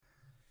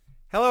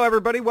Hello,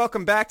 everybody.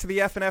 Welcome back to the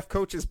FNF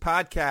Coaches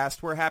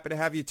Podcast. We're happy to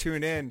have you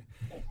tune in.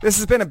 This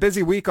has been a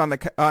busy week on the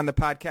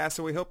podcast,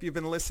 so we hope you've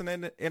been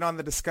listening in on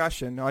the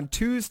discussion. On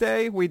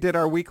Tuesday, we did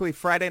our weekly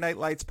Friday Night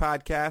Lights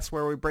podcast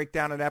where we break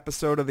down an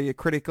episode of the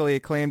critically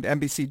acclaimed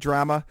NBC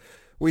drama.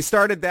 We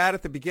started that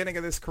at the beginning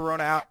of this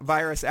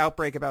coronavirus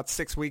outbreak about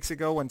 6 weeks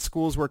ago when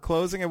schools were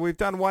closing, and we've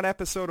done one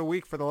episode a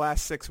week for the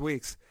last 6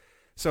 weeks.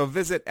 So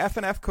visit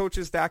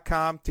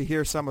fnfcoaches.com to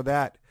hear some of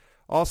that.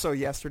 Also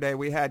yesterday,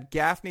 we had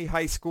Gaffney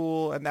High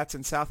School, and that's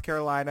in South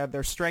Carolina,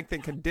 their strength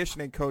and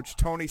conditioning coach,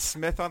 Tony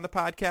Smith, on the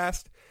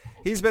podcast.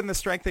 He's been the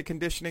strength and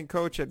conditioning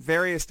coach at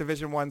various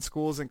Division I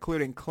schools,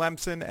 including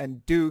Clemson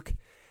and Duke,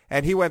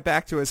 and he went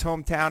back to his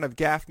hometown of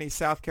Gaffney,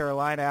 South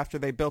Carolina, after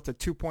they built a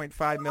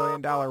 $2.5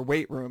 million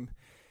weight room.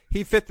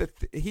 He fit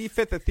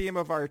the theme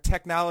of our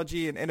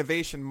Technology and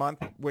Innovation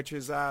Month, which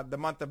is the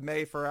month of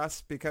May for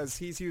us, because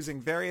he's using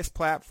various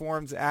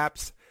platforms,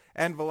 apps,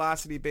 and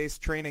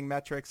velocity-based training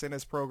metrics in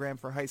his program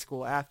for high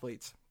school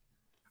athletes.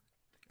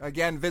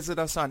 Again, visit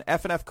us on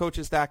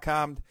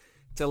fnfcoaches.com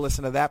to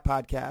listen to that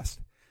podcast.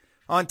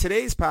 On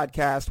today's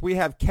podcast, we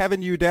have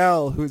Kevin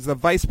Udell, who's the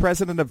Vice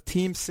President of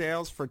Team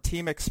Sales for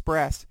Team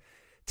Express.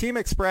 Team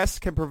Express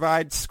can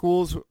provide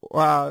schools,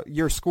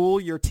 your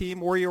school, your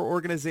team, or your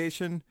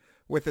organization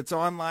with its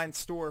online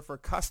store for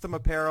custom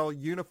apparel,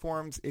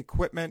 uniforms,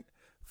 equipment,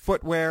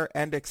 footwear,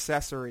 and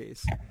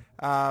accessories.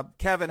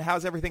 Kevin,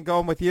 how's everything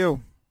going with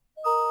you?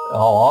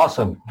 Oh,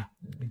 awesome.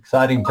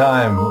 Exciting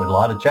time with a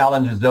lot of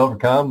challenges to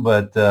overcome,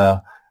 but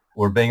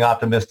we're being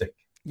optimistic.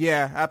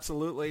 Yeah,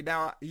 absolutely.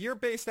 Now, you're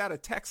based out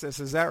of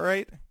Texas, is that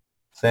right?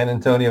 San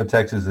Antonio,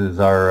 Texas is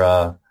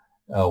our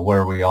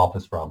where we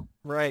office from.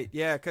 Right,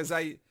 yeah, because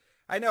I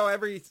know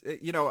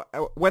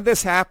when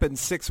this happened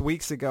 6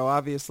 weeks ago,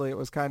 obviously it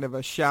was kind of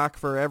a shock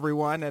for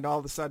everyone, and all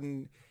of a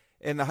sudden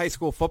in the high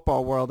school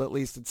football world, at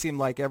least, it seemed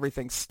like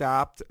everything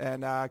stopped,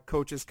 and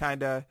coaches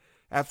kind of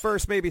at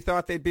first maybe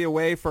thought they'd be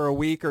away for a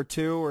week or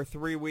 2 or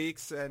 3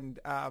 weeks, and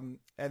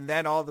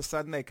then all of a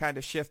sudden they kind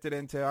of shifted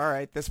into, all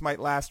right, this might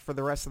last for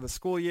the rest of the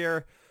school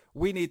year.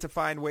 We need to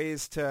find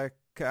ways to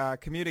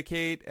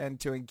communicate and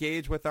to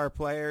engage with our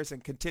players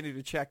and continue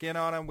to check in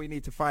on them. We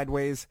need to find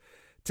ways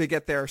to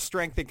get their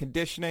strength and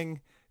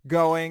conditioning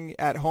going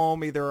at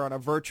home, either on a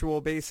virtual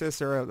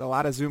basis or a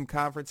lot of Zoom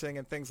conferencing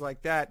and things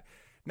like that.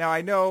 Now,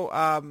 I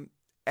know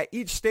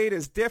each state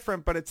is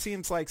different, but it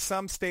seems like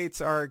some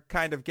states are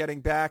kind of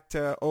getting back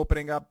to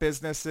opening up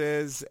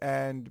businesses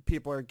and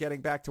people are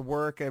getting back to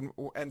work,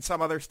 and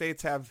some other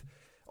states have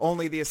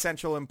only the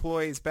essential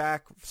employees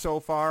back so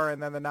far,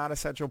 and then the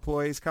non-essential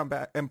employees come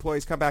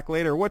back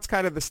later. What's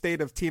kind of the state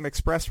of Team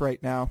Express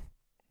right now?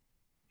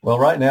 Well,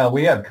 right now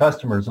we have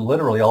customers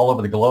literally all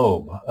over the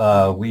globe.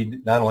 We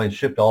not only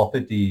ship to all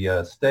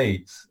 50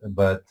 states,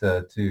 but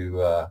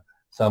to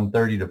some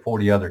 30 to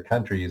 40 other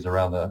countries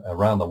around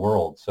the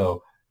world.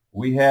 So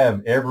we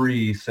have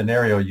every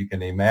scenario you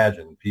can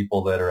imagine,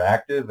 people that are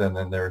active, and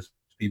then there's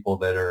people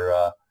that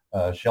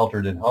are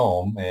sheltered at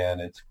home,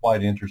 and it's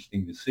quite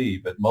interesting to see.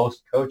 But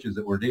most coaches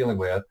that we're dealing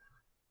with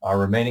are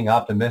remaining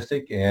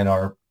optimistic and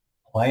are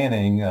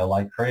planning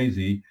like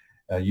crazy.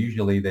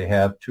 Usually they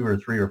have 2 or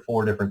 3 or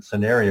 4 different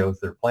scenarios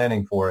they're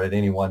planning for at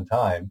any one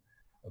time,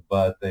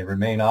 but they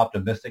remain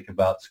optimistic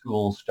about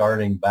schools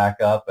starting back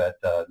up at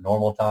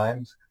normal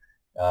times.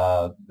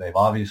 They've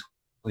obviously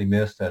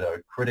missed at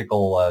a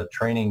critical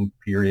training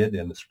period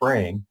in the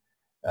spring,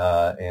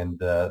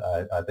 and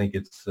I think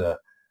it's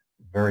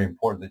very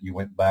important that you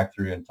went back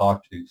through and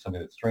talked to some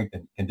of the strength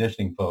and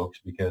conditioning folks,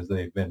 because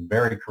they've been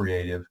very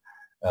creative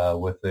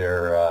with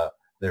their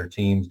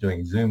teams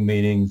doing Zoom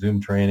meetings,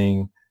 Zoom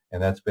training,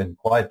 and that's been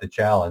quite the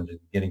challenge in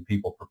getting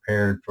people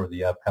prepared for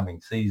the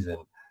upcoming season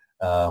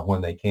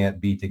when they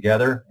can't be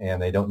together and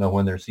they don't know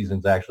when their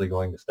season's actually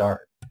going to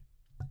start.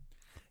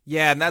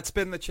 Yeah, and that's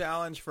been the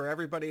challenge for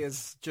everybody,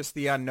 is just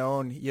the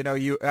unknown.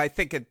 I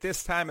think at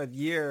this time of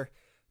year,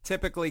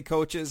 typically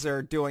coaches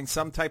are doing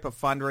some type of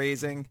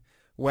fundraising,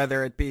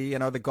 whether it be,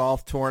 the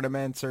golf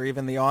tournaments or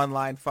even the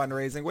online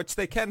fundraising, which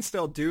they can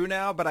still do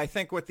now. But I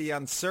think with the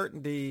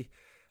uncertainty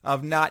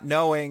of not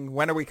knowing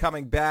when are we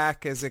coming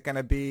back, is it going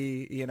to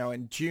be,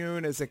 in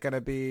June? Is it going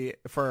to be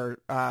for,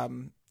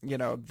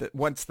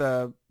 once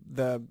the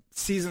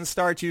season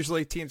starts?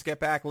 Usually teams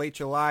get back late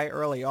July,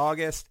 early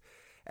August.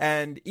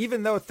 And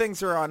even though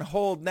things are on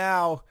hold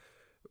now,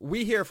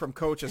 we hear from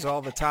coaches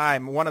all the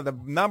time, one of the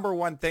number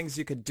one things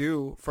you could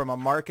do from a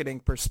marketing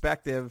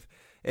perspective,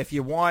 if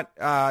you want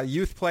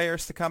youth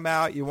players to come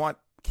out, you want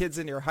kids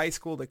in your high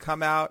school to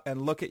come out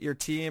and look at your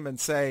team and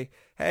say,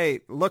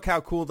 hey, look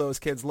how cool those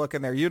kids look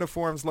in their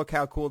uniforms. Look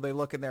how cool they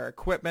look in their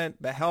equipment.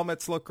 The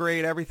helmets look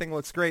great. Everything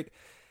looks great.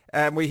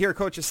 And we hear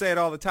coaches say it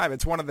all the time.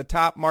 It's one of the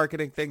top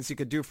marketing things you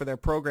could do for their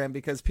program,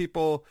 because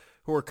people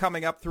who are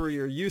coming up through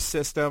your youth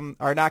system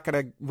are not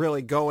going to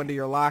really go into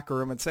your locker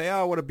room and say,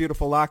 oh, what a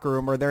beautiful locker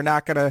room, or they're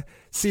not going to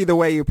see the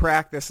way you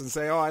practice and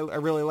say, oh, I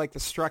really like the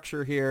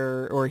structure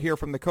here, or hear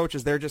from the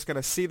coaches. They're just going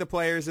to see the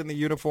players in the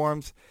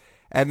uniforms,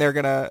 and they're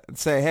going to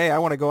say, hey, I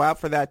want to go out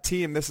for that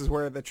team. This is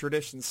where the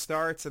tradition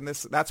starts, and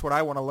that's what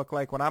I want to look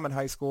like when I'm in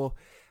high school,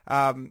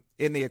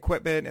 in the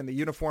equipment and the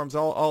uniforms,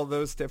 all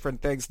those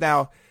different things.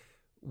 Now,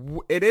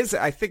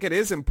 I think it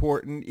is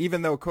important,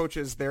 even though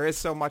coaches, there is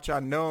so much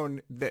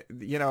unknown that,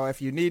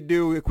 if you need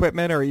new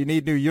equipment or you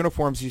need new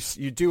uniforms,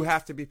 you do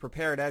have to be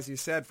prepared, as you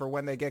said, for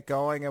when they get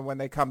going and when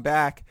they come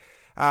back.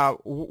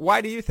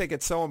 Why do you think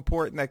it's so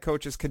important that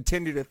coaches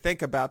continue to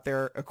think about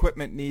their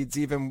equipment needs,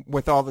 even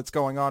with all that's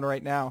going on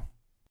right now?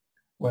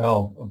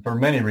 Well, for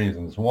many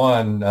reasons.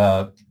 One,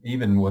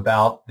 even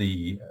without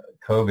the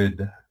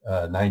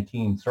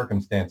COVID-19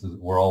 circumstances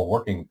that we're all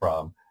working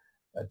from,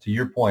 to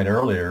your point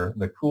earlier,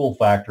 the cool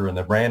factor and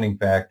the branding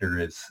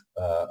factor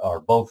are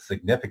both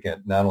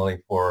significant, not only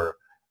for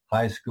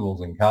high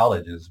schools and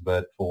colleges,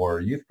 but for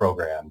youth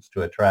programs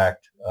to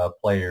attract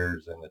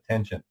players and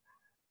attention.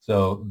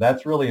 So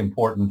that's really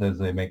important as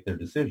they make their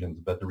decisions.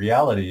 But the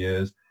reality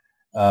is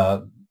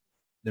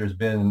there's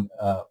been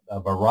a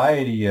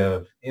variety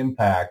of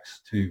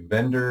impacts to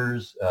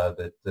vendors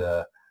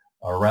that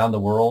are around the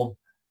world,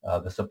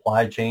 the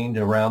supply chain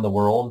around the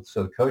world.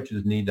 So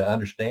coaches need to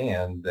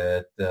understand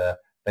that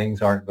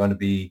things aren't going to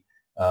be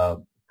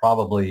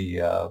probably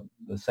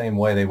the same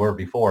way they were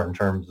before in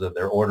terms of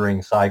their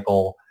ordering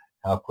cycle,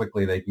 how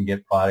quickly they can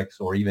get products,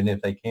 or even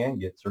if they can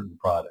get certain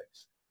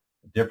products.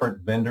 Different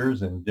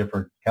vendors and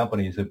different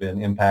companies have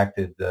been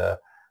impacted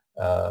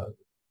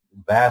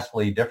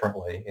vastly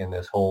differently in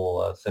this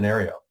whole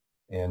scenario.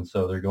 And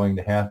so they're going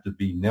to have to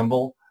be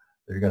nimble.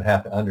 They're going to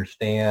have to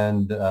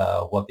understand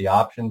what the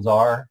options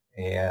are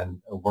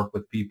and work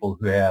with people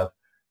who have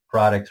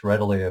products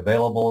readily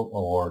available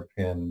or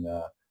can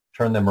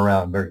turn them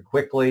around very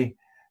quickly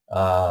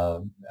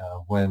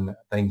when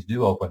things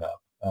do open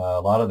up.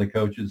 A lot of the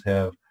coaches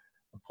have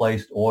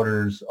placed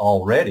orders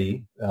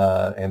already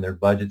and their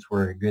budgets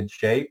were in good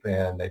shape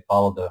and they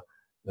followed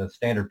the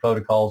standard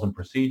protocols and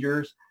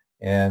procedures,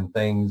 and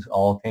things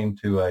all came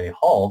to a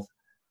halt,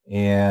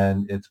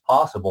 and it's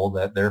possible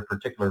that their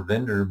particular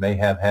vendor may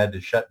have had to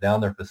shut down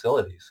their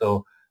facility.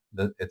 So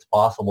it's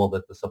possible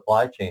that the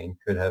supply chain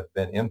could have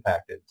been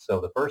impacted. So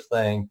the first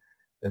thing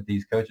that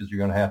these coaches are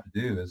going to have to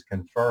do is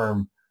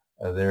confirm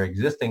their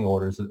existing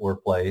orders that were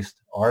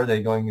placed. Are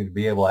they going to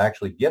be able to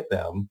actually get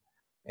them,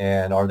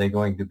 and are they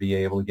going to be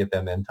able to get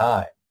them in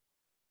time?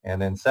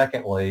 And then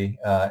secondly,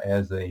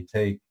 as they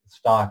take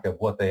stock of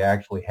what they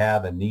actually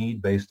have and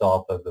need based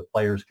off of the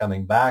players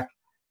coming back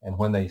and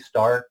when they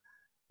start,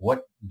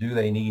 what do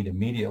they need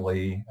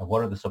immediately, and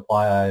what are the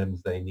supply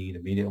items they need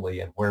immediately,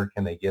 and where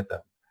can they get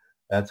them?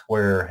 That's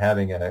where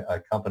having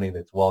a company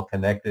that's well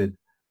connected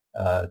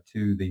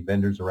to the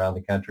vendors around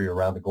the country,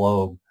 around the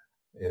globe,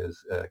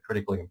 is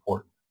critically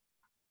important.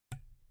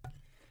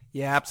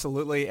 Yeah,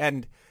 absolutely.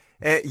 And,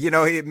 you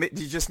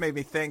just made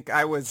me think.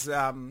 I was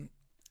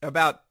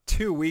about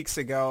 2 weeks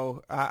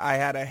ago, I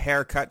had a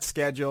haircut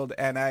scheduled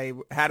and I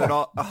had it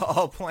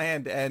all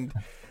planned. And,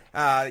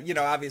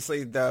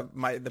 obviously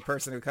the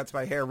person who cuts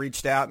my hair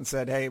reached out and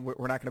said, hey, we're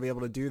not going to be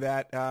able to do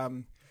that.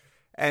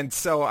 And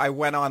so I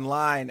went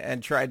online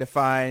and tried to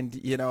find,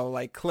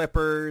 like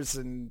clippers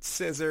and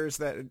scissors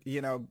that,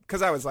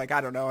 because I was like, I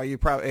don't know,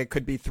 it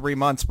could be 3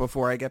 months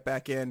before I get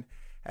back in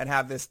and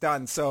have this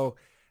done. So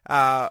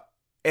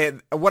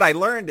what I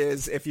learned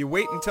is if you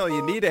wait until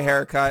you need a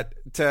haircut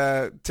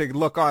to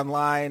look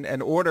online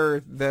and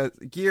order the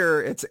gear,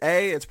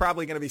 it's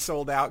probably going to be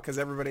sold out because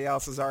everybody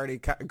else has already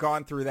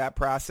gone through that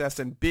process,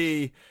 and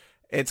B,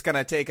 it's going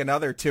to take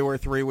another 2 or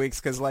 3 weeks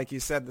because, like you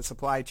said, the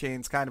supply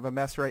chain's kind of a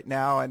mess right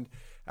now, and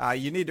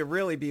you need to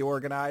really be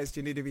organized.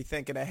 You need to be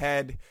thinking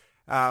ahead.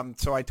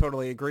 So I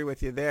totally agree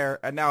with you there.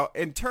 And now,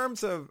 in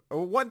terms of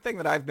one thing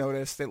that I've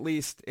noticed, at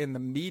least in the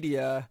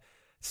media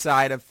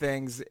side of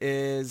things,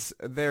 is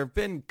there have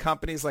been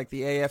companies like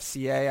the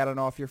AFCA. I don't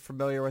know if you're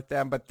familiar with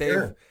them, but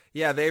they've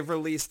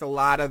released a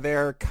lot of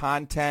their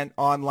content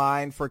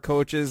online for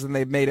coaches, and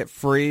they've made it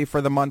free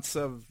for the months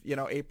of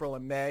April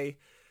and May,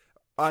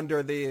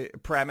 under the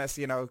premise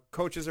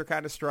coaches are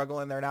kind of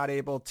struggling. They're not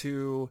able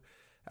to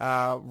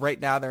right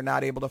now. They're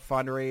not able to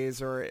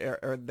fundraise,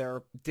 or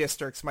their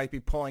districts might be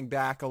pulling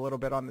back a little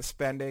bit on the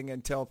spending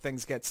until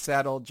things get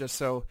settled, just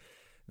so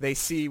they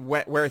see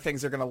where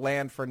things are going to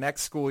land for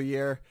next school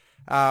year.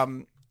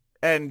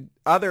 And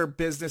other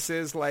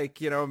businesses, like,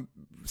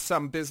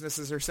 some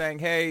businesses are saying,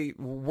 hey,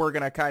 we're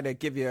going to kind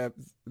of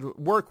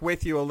work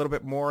with you a little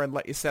bit more and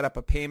let you set up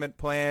a payment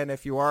plan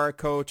if you are a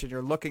coach and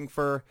you're looking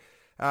for,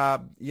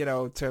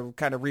 to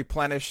kind of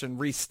replenish and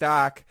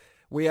restock.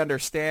 We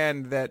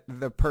understand that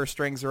the purse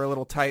strings are a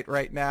little tight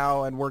right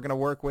now, and we're going to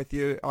work with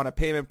you on a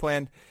payment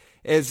plan.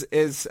 Is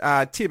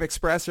Team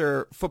Express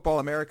or Football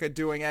America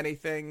doing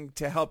anything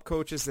to help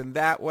coaches in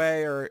that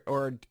way,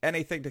 or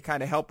anything to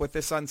kind of help with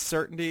this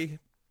uncertainty?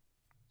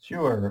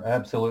 Sure,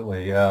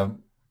 absolutely.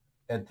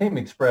 At Team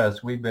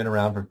Express, we've been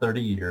around for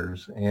 30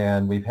 years,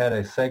 and we've had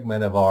a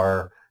segment of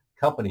our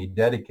company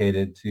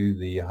dedicated to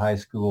the high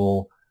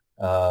school,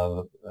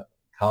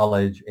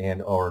 college,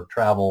 and or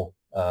travel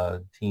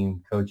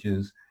team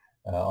coaches.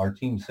 Our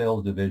team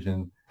sales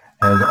division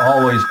has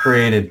always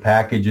created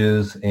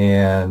packages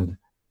and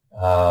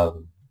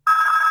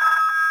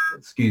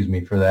excuse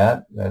me for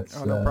that. That's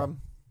no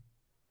problem.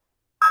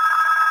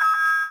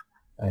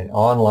 An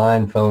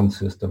online phone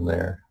system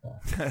there.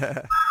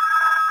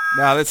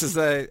 No, this is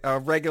a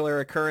regular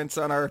occurrence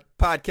on our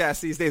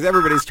podcast these days.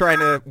 Everybody's trying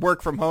to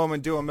work from home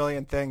and do a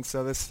million things.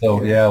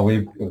 So yeah,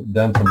 we've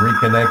done some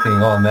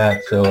reconnecting on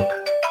that. So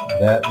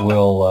that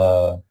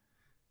will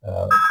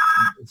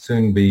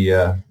soon be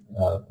a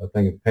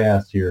thing of the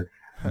past here.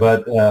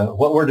 But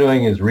what we're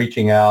doing is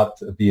reaching out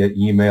via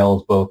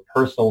emails, both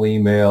personal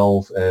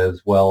emails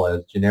as well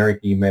as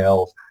generic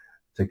emails,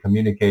 to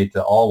communicate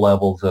to all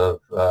levels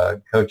of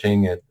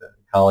coaching at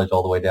college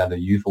all the way down to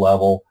youth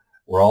level.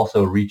 We're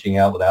also reaching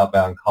out with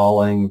outbound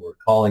calling. We're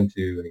calling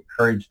to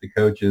encourage the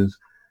coaches,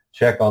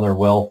 check on their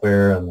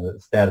welfare and the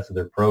status of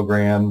their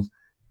programs.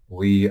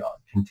 We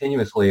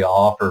continuously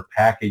offer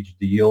package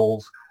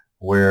deals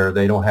where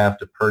they don't have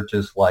to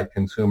purchase like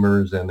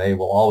consumers, and they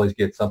will always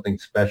get something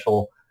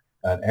special,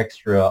 an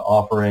extra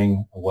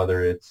offering,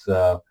 whether it's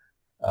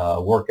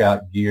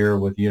workout gear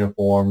with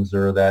uniforms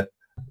or that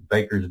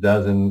baker's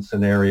dozen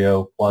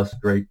scenario plus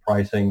great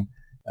pricing.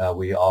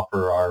 We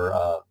offer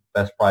our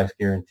best price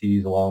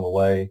guarantees along the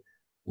way.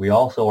 We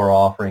also are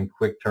offering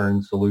quick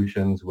turn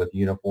solutions with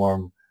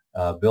uniform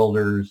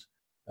builders,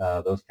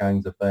 those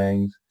kinds of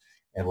things.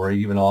 And we're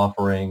even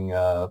offering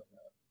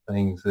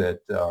things that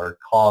are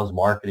cause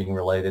marketing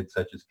related,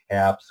 such as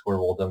caps, where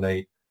we'll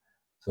donate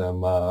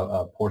some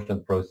portion of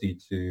the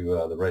proceeds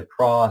to the Red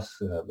Cross,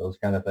 those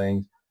kind of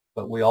things.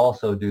 But we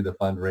also do the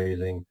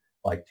fundraising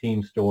like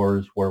team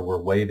stores, where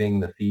we're waiving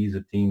the fees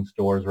of team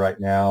stores right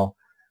now.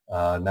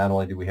 Not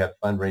only do we have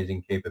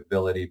fundraising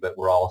capability, but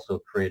we're also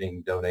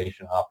creating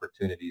donation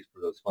opportunities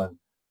for those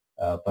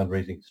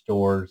fundraising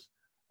stores.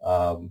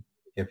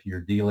 If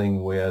you're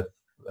dealing with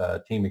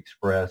Team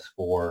Express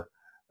for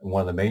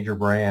one of the major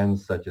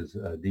brands, such as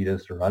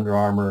Adidas or Under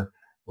Armour,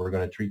 we're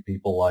going to treat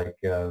people like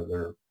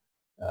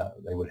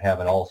they would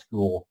have an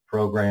all-school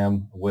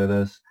program with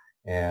us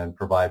and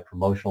provide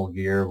promotional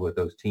gear with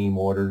those team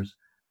orders.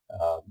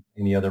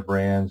 Any other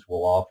brands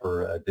will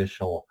offer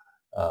additional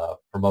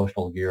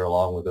promotional gear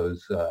along with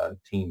those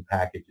team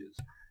packages.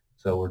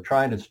 So we're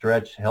trying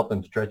to help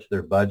them stretch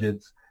their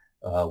budgets.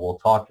 We'll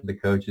talk to the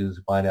coaches,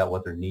 find out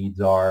what their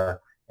needs are,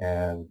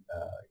 and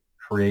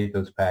create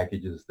those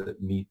packages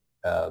that meet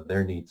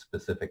their needs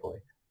specifically.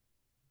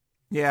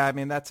 Yeah, I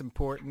mean, that's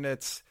important.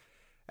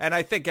 And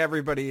I think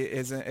everybody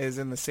is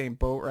in the same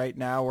boat right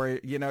now, where,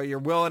 you know, you're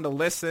willing to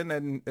listen,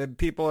 and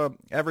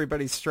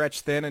everybody's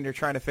stretched thin, and you're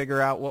trying to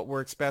figure out what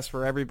works best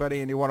for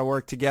everybody, and you want to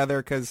work together,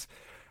 because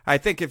I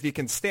think if you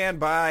can stand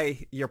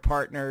by your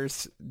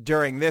partners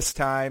during this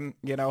time,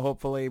 you know,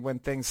 hopefully when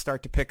things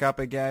start to pick up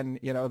again,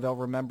 you know, they'll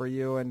remember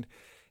you. And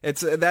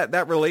it's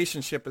that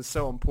relationship is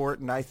so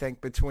important, I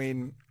think,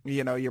 between,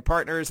 you know, your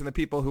partners and the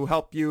people who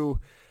help you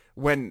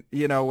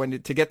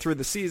to get through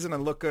the season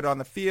and look good on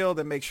the field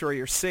and make sure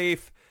you're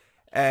safe.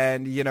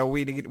 And, you know,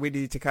 we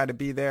need to kind of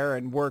be there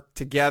and work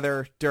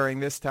together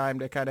during this time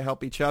to kind of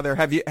help each other.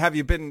 Have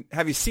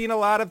you seen a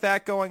lot of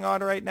that going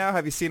on right now?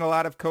 Have you seen a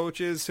lot of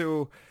coaches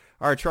who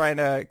are trying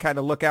to kind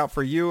of look out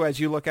for you as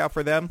you look out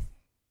for them?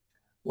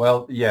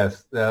 Well,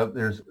 yes,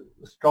 there's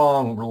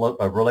strong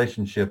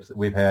relationships that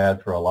we've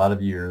had for a lot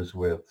of years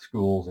with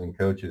schools and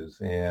coaches.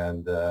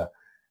 And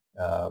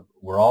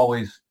we're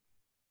always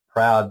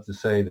proud to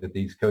say that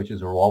these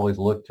coaches will always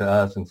look to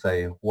us and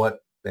say what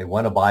they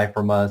want to buy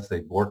from us.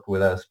 They've worked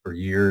with us for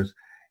years,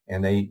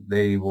 and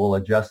they will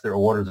adjust their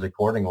orders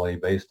accordingly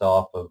based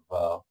off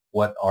of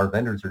what our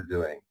vendors are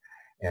doing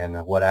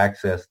and what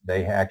access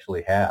they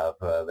actually have.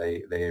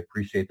 They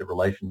appreciate the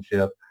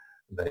relationship.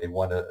 They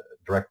want to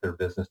direct their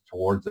business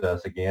towards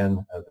us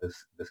again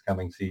this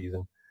coming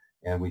season,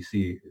 and we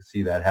see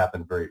that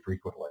happen very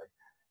frequently.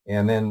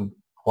 And then,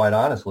 quite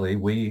honestly,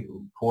 we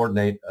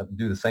coordinate,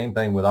 do the same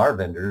thing with our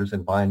vendors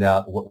and find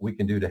out what we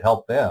can do to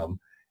help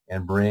them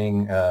and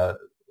bring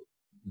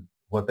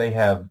what they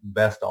have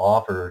best to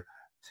offer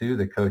to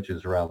the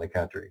coaches around the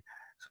country.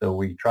 So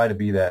we try to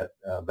be that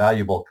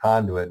valuable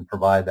conduit and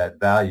provide that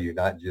value,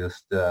 not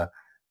just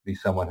be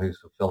someone who's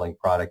fulfilling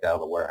product out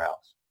of the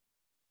warehouse.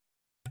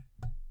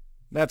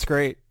 That's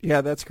great.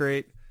 Yeah, that's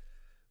great.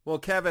 Well,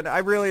 Kevin, I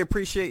really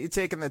appreciate you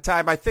taking the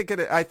time. I think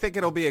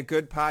it'll be a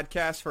good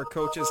podcast for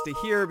coaches to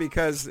hear,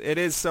 because it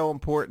is so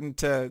important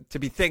to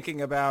be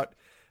thinking about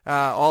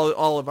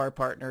all of our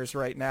partners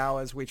right now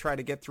as we try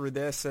to get through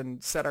this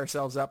and set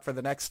ourselves up for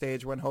the next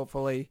stage when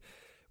hopefully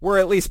we're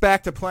at least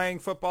back to playing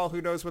football. Who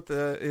knows what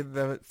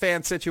the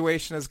fan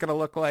situation is going to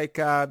look like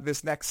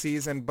this next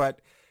season,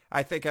 but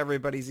I think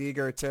everybody's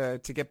eager to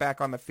get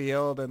back on the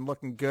field and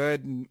looking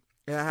good and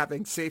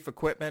having safe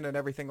equipment and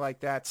everything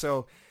like that.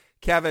 So,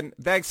 Kevin,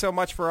 thanks so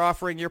much for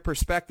offering your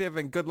perspective,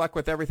 and good luck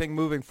with everything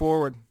moving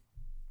forward.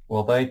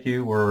 Well, thank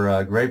you.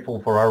 We're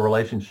grateful for our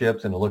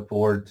relationships and look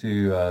forward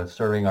to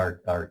serving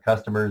our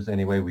customers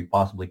any way we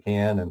possibly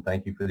can. And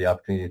thank you for the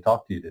opportunity to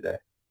talk to you today.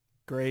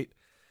 Great.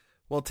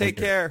 Well, take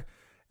care.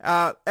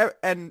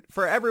 And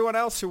for everyone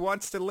else who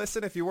wants to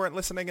listen, if you weren't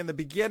listening in the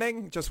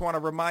beginning, just want to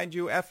remind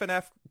you,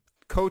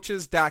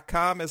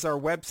 FNFcoaches.com is our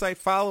website.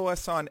 Follow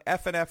us on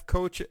FNF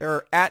Coach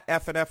or at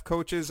FNF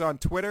Coaches on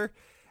Twitter.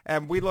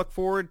 And we look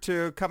forward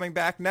to coming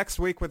back next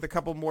week with a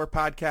couple more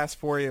podcasts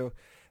for you.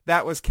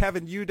 That was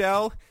Kevin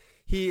Udell.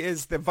 He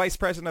is the Vice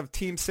President of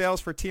Team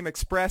Sales for Team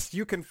Express.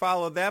 You can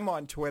follow them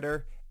on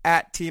Twitter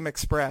at Team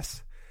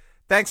Express.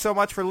 Thanks so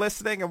much for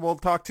listening, and we'll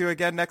talk to you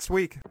again next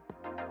week.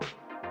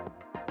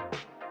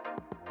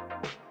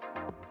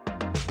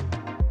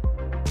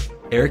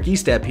 Eric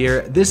Estep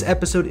here. This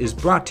episode is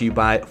brought to you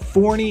by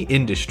Forney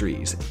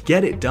Industries.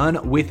 Get it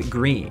done with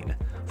green.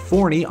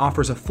 Forney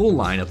offers a full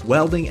line of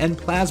welding and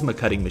plasma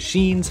cutting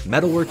machines,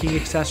 metalworking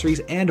accessories,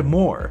 and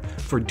more.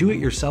 For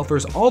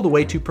do-it-yourselfers all the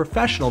way to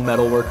professional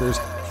metalworkers,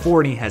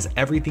 Forney has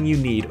everything you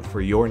need for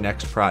your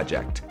next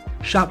project.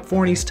 Shop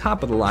Forney's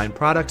top-of-the-line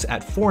products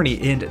at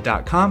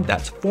forneyInd.com.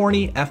 That's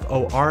Forney,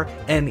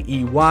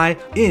 F-O-R-N-E-Y,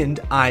 Ind,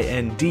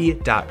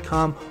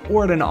 I-N-D.com,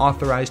 or at an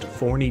authorized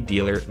Forney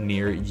dealer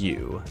near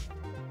you.